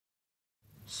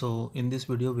So in this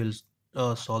video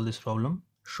we'll solve this problem.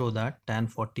 Show that tan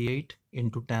 48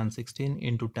 into tan 16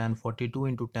 into tan 42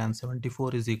 into tan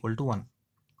 74 is equal to 1.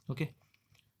 Okay.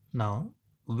 Now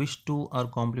which two are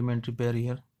complementary pair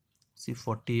here? See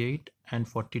 48 and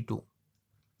 42.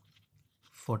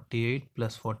 48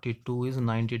 plus 42 is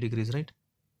 90 degrees, right?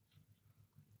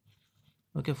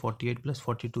 Okay, 48 plus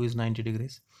 42 is 90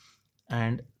 degrees.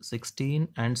 And 16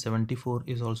 and 74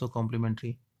 is also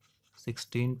complementary.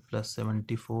 16 plus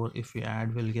 74, if we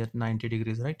add, we'll get 90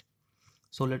 degrees, right?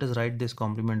 So let us write these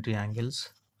complementary angles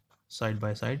side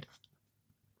by side.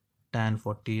 Tan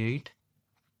 48,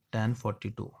 tan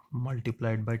 42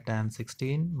 multiplied by tan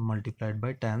 16 multiplied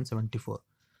by tan 74.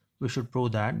 We should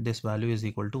prove that this value is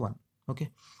equal to 1. Okay,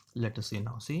 let us see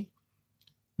now. See,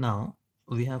 now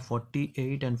we have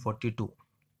 48 and 42.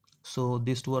 So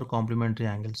these two are complementary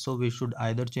angles. So we should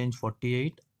either change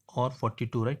 48 or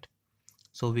 42, right?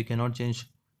 So we cannot change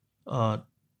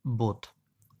both.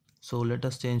 So let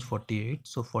us change 48.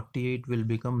 So 48 will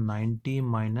become 90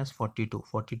 minus 42.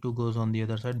 42 goes on the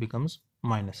other side, becomes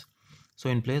minus. So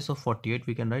in place of 48,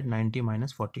 we can write 90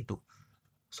 minus 42.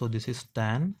 So this is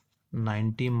tan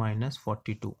 90 minus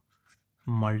 42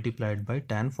 multiplied by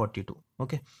tan 42.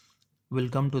 Okay, we'll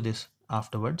come to this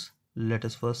afterwards. Let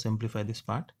us first simplify this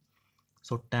part.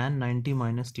 So tan 90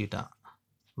 minus theta.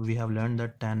 We have learned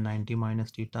that tan 90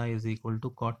 minus theta is equal to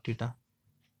cot theta.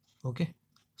 Okay.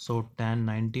 So tan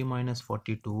 90 minus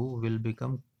 42 will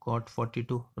become cot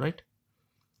 42, right?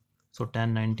 So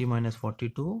tan 90 minus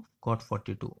 42 cot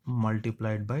 42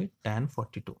 multiplied by tan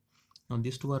 42. Now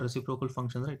these two are reciprocal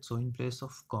functions, right? So in place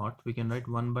of cot we can write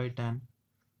 1 by tan.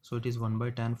 So it is 1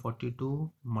 by tan 42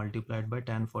 multiplied by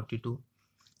tan 42.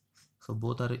 So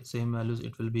both are same values,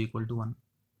 it will be equal to 1,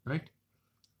 right?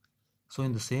 So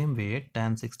in the same way,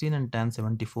 tan 16 and tan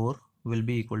 74 will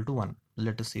be equal to 1.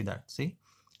 Let us see that. See,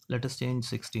 let us change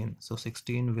 16. So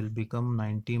 16 will become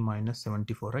 90 minus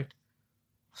 74, right?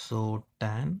 So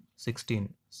tan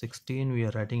 16, 16 we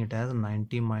are writing it as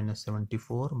 90 minus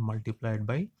 74 multiplied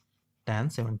by tan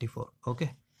 74.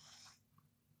 Okay.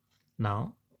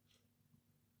 Now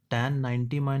tan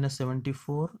 90 minus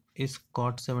 74 is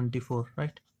cot 74,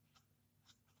 right?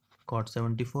 Cot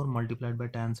 74 multiplied by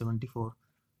tan 74.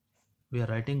 We are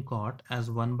writing cot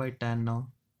as 1 by tan now.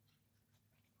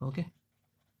 Okay.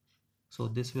 So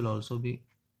this will also be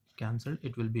cancelled.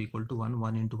 It will be equal to 1.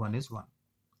 1 into 1 is 1.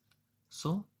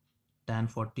 So tan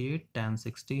 48, tan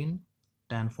 16,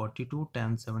 tan 42,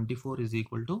 tan 74 is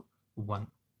equal to 1.